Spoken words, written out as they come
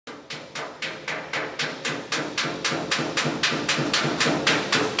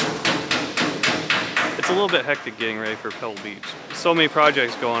a little bit hectic getting ready for Pebble Beach. So many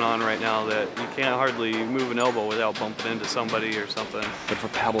projects going on right now that you can't hardly move an elbow without bumping into somebody or something. But for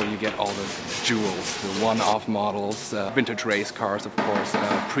Pebble you get all the jewels, the one-off models, vintage race cars of course,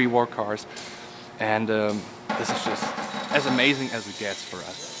 pre-war cars, and this is just as amazing as it gets for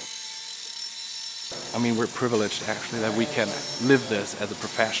us. I mean, we're privileged actually that we can live this as a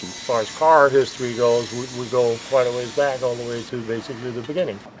profession. As far as car history goes, we go quite a ways back, all the way to basically the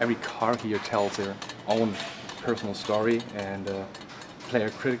beginning. Every car here tells their own personal story and play a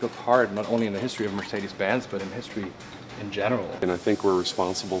critical part not only in the history of Mercedes-Benz but in history in general. And I think we're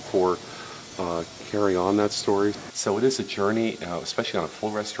responsible for carry on that story. So it is a journey, especially on a full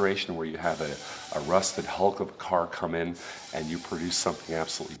restoration where you have a rusted hulk of a car come in and you produce something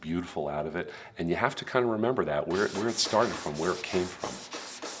absolutely beautiful out of it. And you have to kind of remember that, where it started from, where it came from.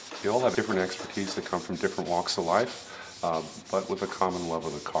 You all have different expertise that come from different walks of life, but with a common love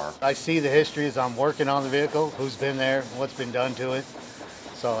of the car. I see the history as I'm working on the vehicle, who's been there, what's been done to it.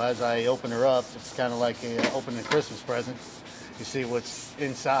 So as I open her up, it's kind of like opening a Christmas present. You see what's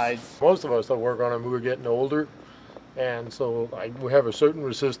inside. Most of us that work on them, we're getting older, and so we have a certain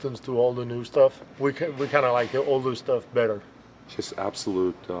resistance to all the new stuff. We kind of like the older stuff better. Just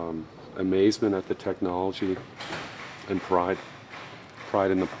absolute amazement at the technology and pride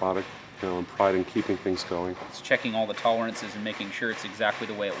in the product, you know, and pride in keeping things going. It's checking all the tolerances and making sure it's exactly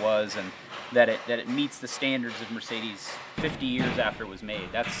the way it was, and that it meets the standards of Mercedes 50 years after it was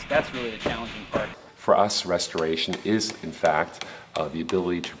made. That's really the challenging part. For us, restoration is, in fact, the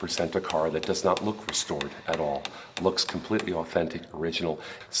ability to present a car that does not look restored at all, looks completely authentic, original.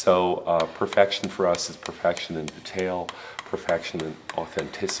 So perfection for us is perfection in detail, perfection in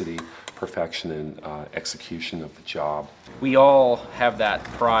authenticity, perfection in execution of the job. We all have that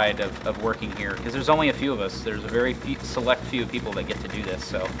pride of working here, because there's only a few of us. There's a very select few people that get to do this,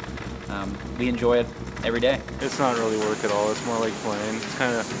 so we enjoy it every day. It's not really work at all, it's more like playing. It's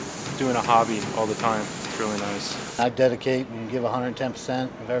kind of doing a hobby all the time. It's really nice. I dedicate and give 110%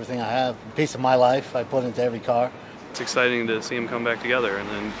 of everything I have. A piece of my life I put into every car. It's exciting to see them come back together, and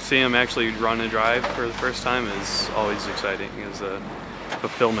then see them actually run and drive for the first time is always exciting, is a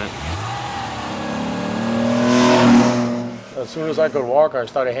fulfillment. As soon as I could walk, I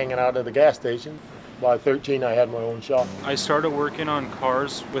started hanging out at the gas station. By 13, I had my own shop. I started working on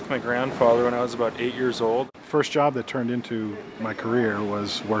cars with my grandfather when I was about 8 years old. First job that turned into my career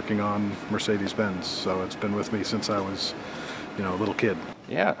was working on Mercedes-Benz, so it's been with me since I was, a little kid.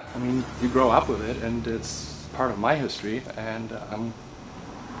 Yeah, I mean, you grow up with it and it's part of my history, and I'm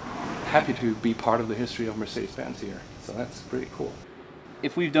happy to be part of the history of Mercedes-Benz here, so that's pretty cool.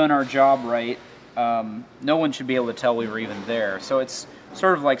 If we've done our job right, no one should be able to tell we were even there. So it's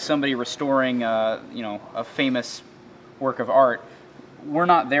sort of like somebody restoring, a famous work of art. We're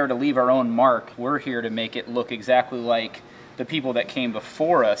not there to leave our own mark. We're here to make it look exactly like the people that came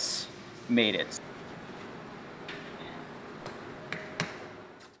before us made it.